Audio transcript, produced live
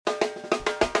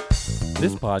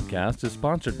This podcast is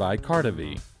sponsored by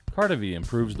Cardivi. Cardivi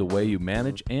improves the way you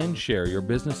manage and share your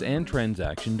business and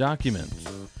transaction documents.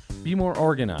 Be more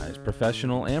organized,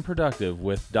 professional, and productive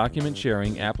with document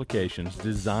sharing applications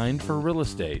designed for real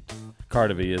estate.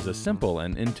 Cardivi is a simple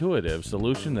and intuitive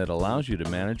solution that allows you to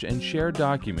manage and share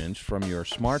documents from your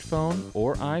smartphone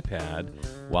or iPad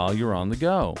while you're on the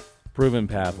go. Proven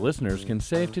Path listeners can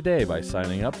save today by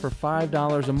signing up for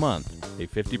 $5 a month, a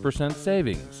 50%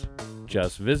 savings.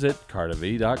 Just visit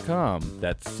cardivi.com,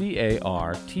 that's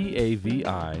CARTAVI.com,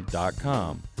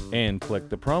 and click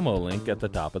the promo link at the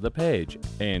top of the page,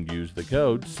 and use the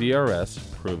code CRS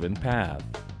Proven Path.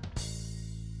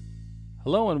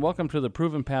 Hello and welcome to the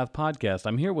Proven Path podcast.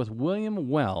 I'm here with William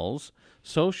Wells,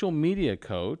 social media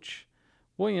coach.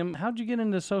 William, how'd you get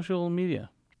into social media?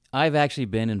 I've actually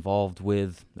been involved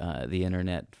with the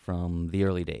internet from the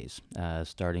early days,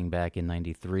 starting back in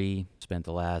 '93. Spent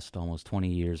the last almost 20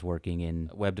 years working in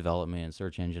web development and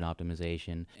search engine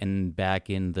optimization. And back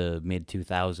in the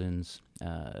mid-2000s,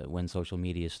 when social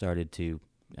media started to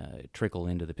trickle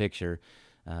into the picture,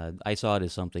 I saw it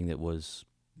as something that was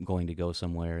going to go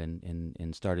somewhere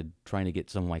and started trying to get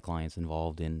some of my clients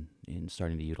involved in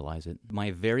starting to utilize it.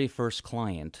 My very first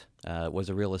client was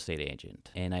a real estate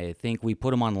agent, and I think we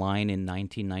put him online in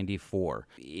 1994.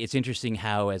 It's interesting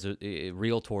how as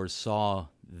realtors saw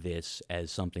this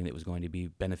as something that was going to be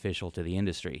beneficial to the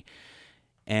industry.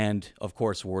 And, of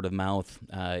course, word of mouth,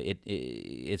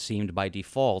 it seemed by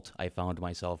default I found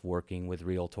myself working with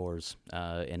realtors,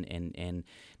 and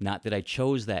not that I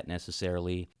chose that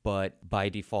necessarily, but by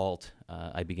default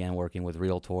I began working with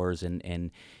realtors,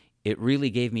 and it really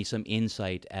gave me some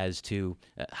insight as to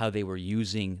how they were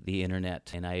using the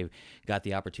internet. And I got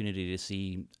the opportunity to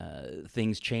see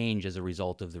things change as a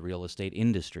result of the real estate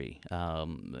industry.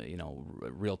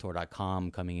 Realtor.com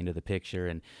coming into the picture,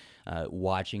 and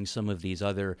watching some of these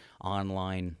other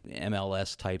online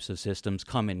MLS types of systems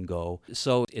come and go.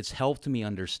 So it's helped me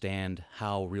understand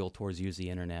how realtors use the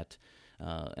internet.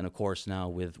 And of course now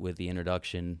with the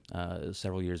introduction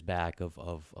several years back of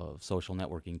social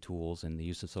networking tools and the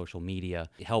use of social media,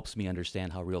 it helps me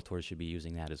understand how realtors should be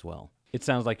using that as well. It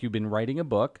sounds like you've been writing a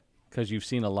book because you've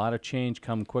seen a lot of change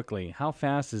come quickly. How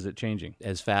fast is it changing?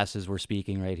 As fast as we're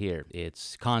speaking right here.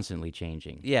 It's constantly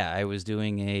changing. Yeah, I was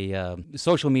doing a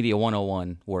Social Media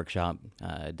 101 workshop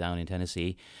down in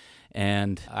Tennessee,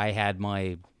 and I had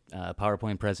my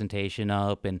PowerPoint presentation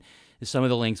up, and some of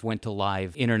the links went to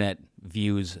live internet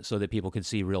views so that people could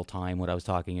see real time what I was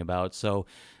talking about. So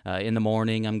in the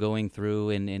morning, I'm going through,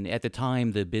 and at the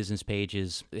time, the business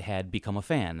pages had become a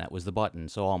fan. That was the button.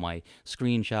 So all my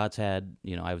screenshots had,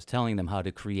 I was telling them how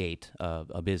to create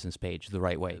a business page the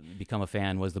right way. Become a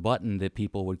fan was the button that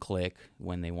people would click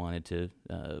when they wanted to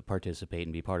participate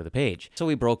and be part of the page. So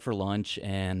we broke for lunch,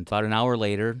 and about an hour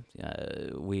later,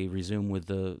 we resumed with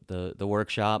the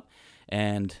workshop.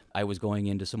 And I was going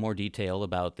into some more detail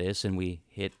about this, and we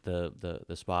hit the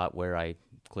spot where I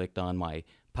clicked on my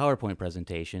PowerPoint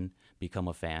presentation, become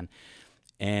a fan.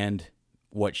 And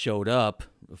what showed up,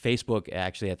 Facebook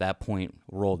actually at that point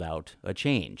rolled out a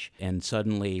change, and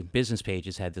suddenly business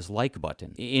pages had this like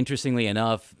button. Interestingly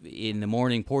enough, in the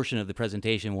morning portion of the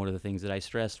presentation, one of the things that I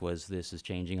stressed was this is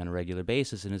changing on a regular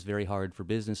basis, and it's very hard for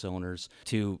business owners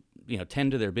to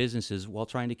tend to their businesses while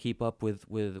trying to keep up with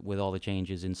all the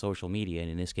changes in social media.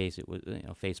 And in this case, it was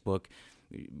Facebook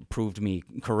proved me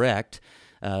correct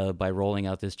by rolling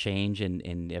out this change,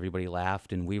 and everybody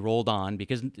laughed, and we rolled on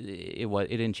because it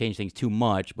didn't change things too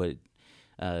much, but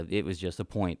it was just a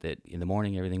point that in the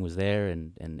morning everything was there,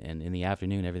 and in the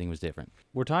afternoon everything was different.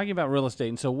 We're talking about real estate,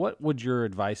 and so what would your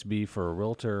advice be for a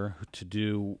realtor to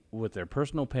do with their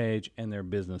personal page and their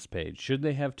business page? Should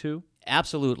they have two?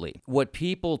 Absolutely. What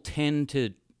people tend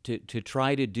to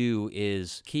try to do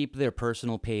is keep their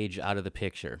personal page out of the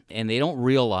picture. And they don't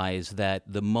realize that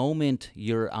the moment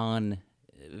you're on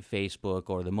Facebook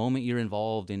or the moment you're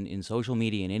involved in social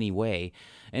media in any way,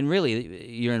 and really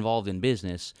you're involved in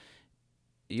business,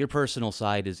 your personal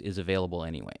side is available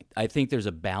anyway. I think there's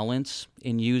a balance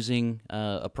in using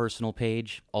a personal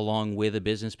page along with a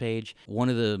business page. One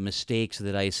of the mistakes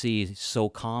that I see so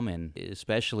common,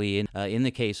 especially in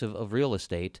the case of real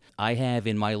estate, I have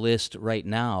in my list right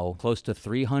now close to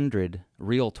 300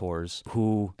 realtors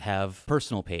who have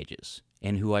personal pages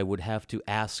and who I would have to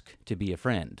ask to be a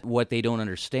friend. What they don't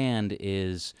understand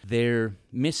is they're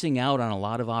missing out on a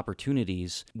lot of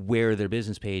opportunities where their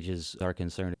business pages are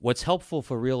concerned. What's helpful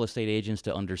for real estate agents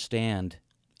to understand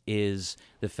is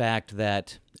the fact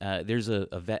that there's a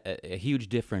huge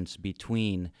difference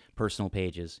between personal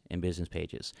pages and business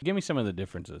pages. Give me some of the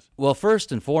differences. Well,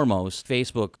 first and foremost,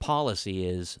 Facebook policy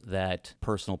is that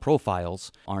personal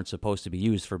profiles aren't supposed to be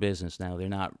used for business. Now, they're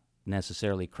not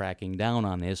necessarily cracking down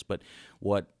on this, but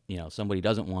what somebody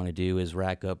doesn't want to do is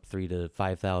rack up 3,000 to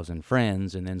 5,000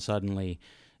 friends and then suddenly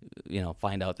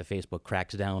find out that Facebook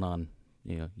cracks down on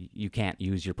you can't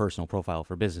use your personal profile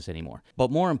for business anymore.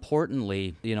 But more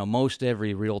importantly, most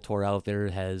every realtor out there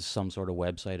has some sort of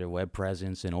website or web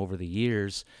presence, and over the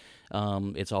years,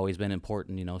 it's always been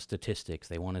important, statistics.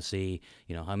 They want to see,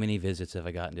 how many visits have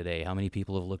I gotten today? How many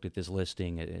people have looked at this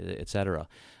listing, et cetera.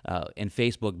 And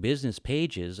Facebook business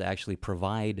pages actually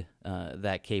provide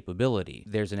that capability.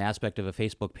 There's an aspect of a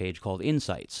Facebook page called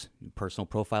Insights. Personal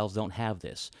profiles don't have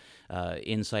this.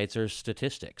 Insights are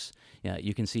statistics.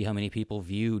 You can see how many people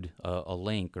viewed a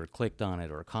link or clicked on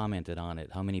it or commented on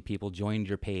it, how many people joined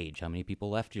your page, how many people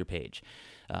left your page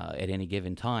at any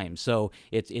given time. So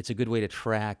it's a good way to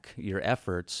track your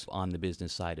efforts on the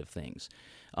business side of things.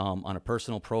 On a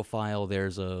personal profile,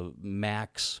 there's a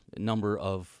max number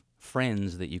of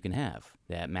friends that you can have.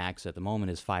 That max at the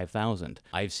moment is 5,000.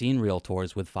 I've seen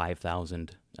realtors with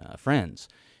 5,000 friends.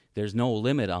 There's no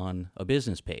limit on a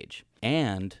business page.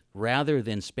 And rather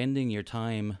than spending your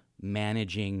time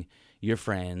managing your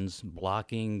friends,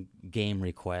 blocking game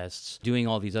requests, doing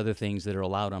all these other things that are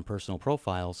allowed on personal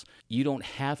profiles, you don't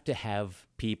have to have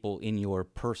people in your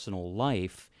personal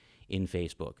life in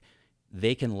Facebook.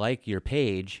 They can like your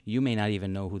page. You may not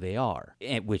even know who they are,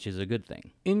 which is a good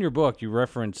thing. In your book, you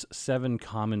reference 7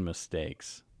 common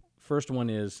mistakes. First one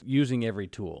is using every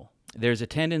tool. There's a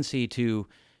tendency to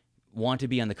want to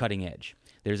be on the cutting edge.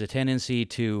 There's a tendency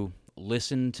to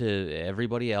listen to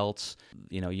everybody else.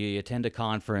 You attend a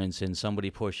conference and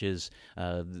somebody pushes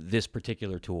this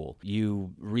particular tool.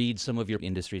 You read some of your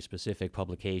industry-specific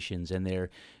publications and they're,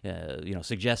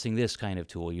 suggesting this kind of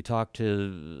tool. You talk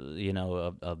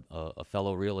to, a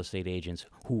fellow real estate agents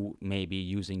who may be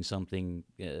using something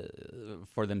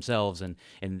for themselves and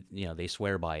they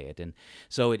swear by it. And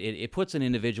so it puts an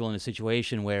individual in a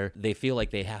situation where they feel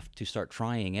like they have to start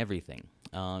trying everything.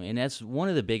 And that's one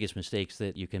of the biggest mistakes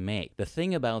that you can make. The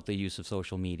thing about the use of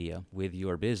social media with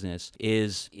your business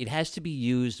is it has to be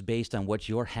used based on what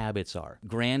your habits are.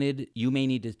 Granted, you may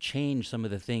need to change some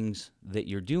of the things that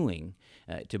you're doing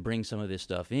to bring some of this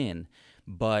stuff in,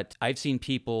 but I've seen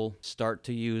people start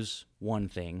to use one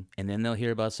thing, and then they'll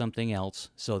hear about something else,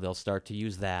 so they'll start to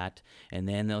use that, and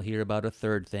then they'll hear about a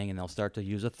third thing, and they'll start to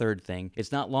use a third thing.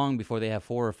 It's not long before they have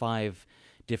 4 or 5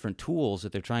 different tools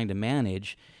that they're trying to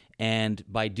manage, and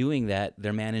by doing that,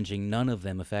 they're managing none of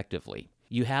them effectively.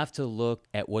 You have to look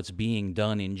at what's being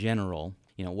done in general.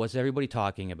 What's everybody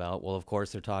talking about? Well, of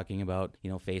course, they're talking about,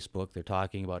 Facebook, they're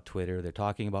talking about Twitter, they're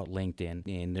talking about LinkedIn,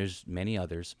 and there's many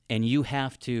others. And you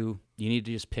need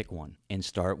to just pick one and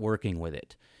start working with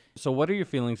it. So what are your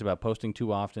feelings about posting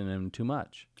too often and too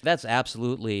much? That's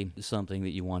absolutely something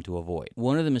that you want to avoid.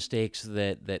 One of the mistakes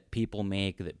that people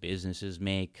make, that businesses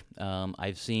make,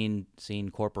 I've seen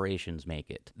corporations make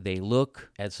it. They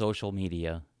look at social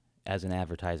media as an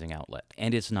advertising outlet,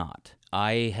 and it's not.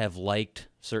 I have liked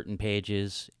certain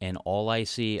pages, and all I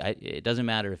see, it doesn't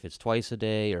matter if it's twice a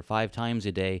day or 5 times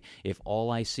a day, if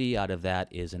all I see out of that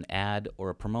is an ad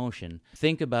or a promotion.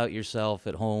 Think about yourself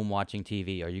at home watching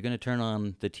TV. Are you going to turn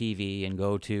on the TV and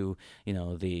go to,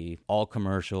 the all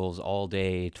commercials all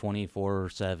day,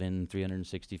 24/7,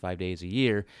 365 days a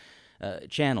year?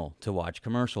 Channel to watch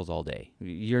commercials all day?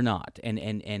 You're not. And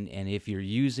if you're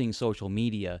using social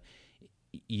media,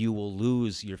 you will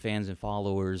lose your fans and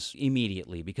followers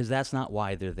immediately because that's not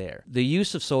why they're there. The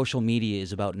use of social media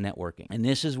is about networking, and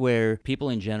this is where people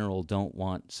in general don't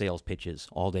want sales pitches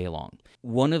all day long.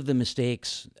 One of the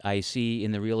mistakes I see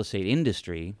in the real estate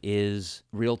industry is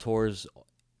realtors,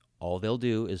 all they'll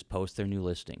do is post their new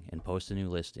listing and post a new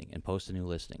listing and post a new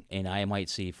listing. And I might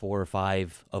see 4 or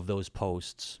 5 of those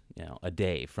posts, a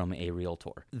day from a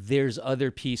realtor. There's other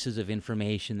pieces of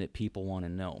information that people want to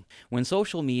know. When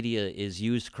social media is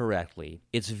used correctly,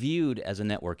 it's viewed as a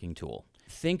networking tool.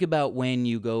 Think about when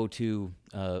you go to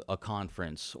a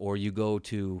conference or you go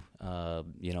to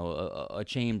a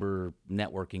chamber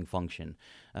networking function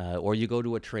or you go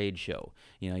to a trade show.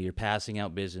 You're passing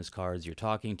out business cards, you're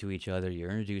talking to each other, you're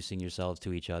introducing yourselves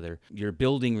to each other, you're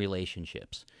building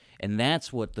relationships. And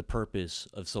that's what the purpose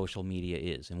of social media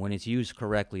is. And when it's used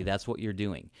correctly, that's what you're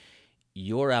doing.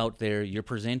 You're out there, you're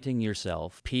presenting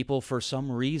yourself. People, for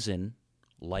some reason,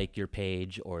 like your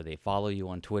page or they follow you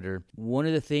on Twitter. One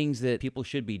of the things that people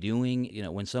should be doing,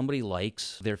 when somebody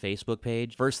likes their Facebook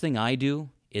page, first thing I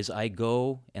do is I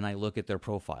go and I look at their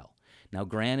profile. Now,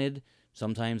 granted,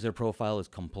 sometimes their profile is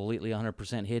completely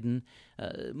 100% hidden.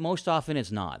 Most often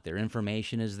it's not. Their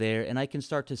information is there, and I can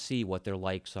start to see what their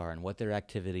likes are and what their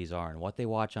activities are and what they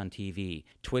watch on TV.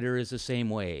 Twitter is the same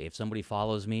way. If somebody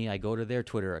follows me, I go to their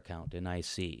Twitter account and I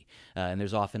see. And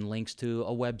there's often links to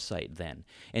a website then.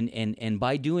 And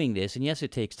by doing this, and yes,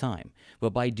 it takes time,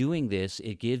 but by doing this,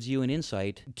 it gives you an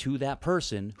insight to that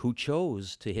person who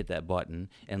chose to hit that button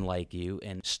and like you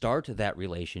and start that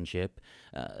relationship.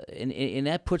 And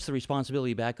that puts the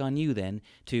responsibility back on you then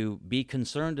to be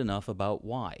concerned enough about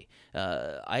why.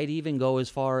 I'd even go as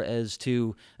far as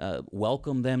to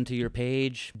welcome them to your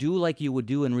page. Do like you would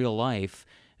do in real life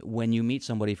when you meet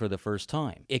somebody for the first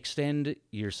time. Extend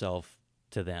yourself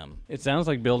to them. It sounds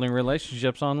like building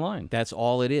relationships online. That's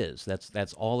all it is.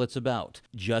 That's all it's about.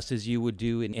 Just as you would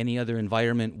do in any other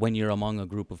environment when you're among a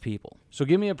group of people. So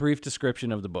give me a brief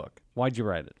description of the book. Why'd you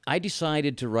write it? I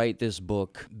decided to write this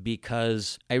book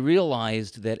because I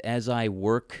realized that as I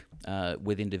work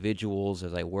with individuals,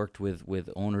 as I worked with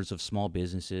owners of small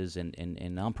businesses and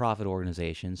nonprofit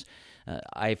organizations,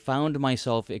 I found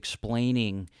myself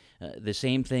explaining the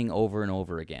same thing over and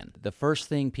over again. The first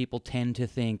thing people tend to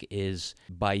think is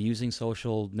by using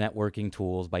social networking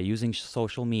tools, by using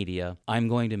social media, I'm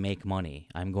going to make money.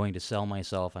 I'm going to sell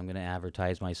myself. I'm going to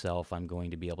advertise myself. I'm going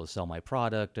to be able to sell my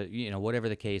product, whatever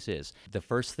the case is. The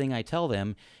first thing I tell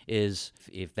them is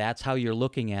if that's how you're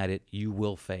looking at it, you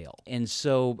will fail. And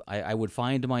so I would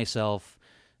find myself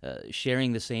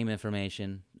sharing the same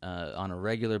information on a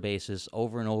regular basis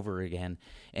over and over again,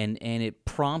 and it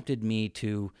prompted me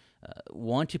to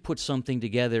want to put something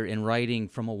together in writing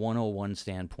from a 101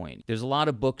 standpoint. There's a lot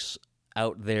of books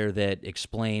out there that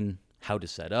explain how to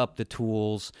set up the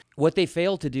tools. What they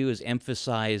fail to do is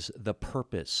emphasize the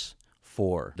purpose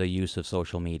for the use of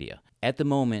social media. At the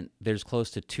moment, there's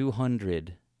close to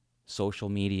 200 social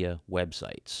media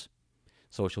websites,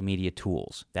 social media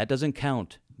tools. That doesn't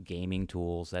count gaming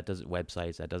tools,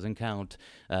 websites, that doesn't count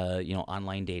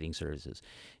online dating services.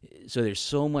 So there's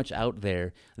so much out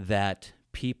there that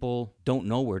people don't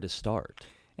know where to start.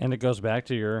 And it goes back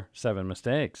to your 7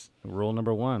 mistakes. Rule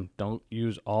number 1, don't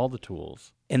use all the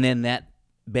tools. And then that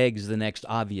begs the next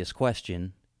obvious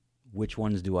question, which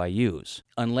ones do I use?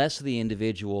 Unless the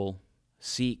individual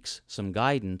seeks some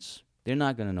guidance, they're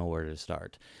not going to know where to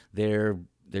start. They're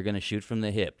going to shoot from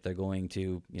the hip. They're going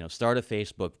to, start a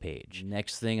Facebook page.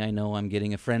 Next thing I know, I'm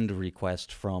getting a friend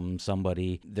request from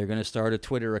somebody. They're going to start a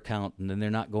Twitter account, and then they're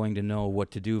not going to know what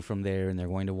to do from there, and they're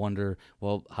going to wonder,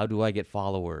 well, how do I get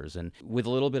followers? And with a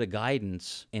little bit of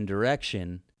guidance and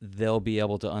direction, they'll be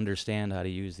able to understand how to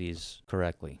use these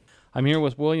correctly. I'm here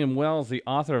with William Wells, the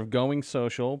author of Going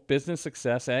Social, Business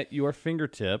Success at Your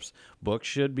Fingertips. Book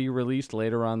should be released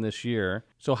later on this year.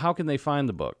 So how can they find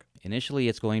the book? Initially,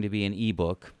 it's going to be an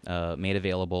ebook made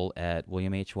available at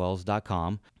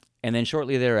williamhwells.com. And then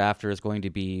shortly thereafter, it's going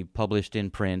to be published in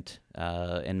print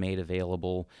and made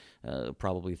available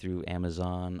probably through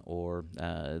Amazon or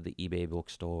the eBay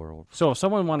bookstore. So if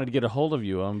someone wanted to get a hold of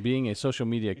you on being a social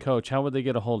media coach, how would they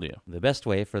get a hold of you? The best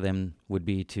way for them would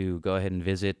be to go ahead and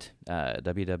visit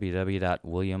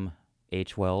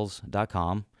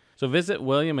www.williamhwells.com. So visit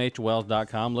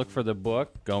williamhwells.com, look for the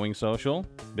book, Going Social,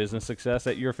 Business Success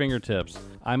at Your Fingertips.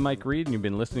 I'm Mike Reed, and you've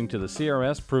been listening to the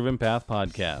CRS Proven Path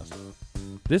Podcast.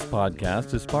 This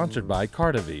podcast is sponsored by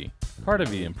Cartavy.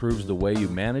 Cartavy improves the way you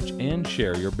manage and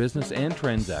share your business and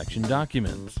transaction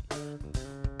documents.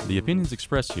 The opinions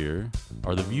expressed here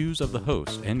are the views of the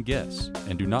host and guests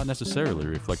and do not necessarily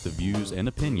reflect the views and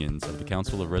opinions of the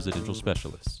Council of Residential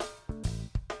Specialists.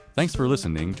 Thanks for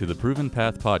listening to the Proven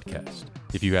Path Podcast.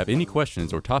 If you have any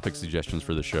questions or topic suggestions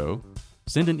for the show,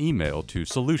 send an email to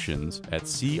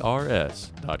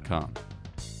solutions@crs.com.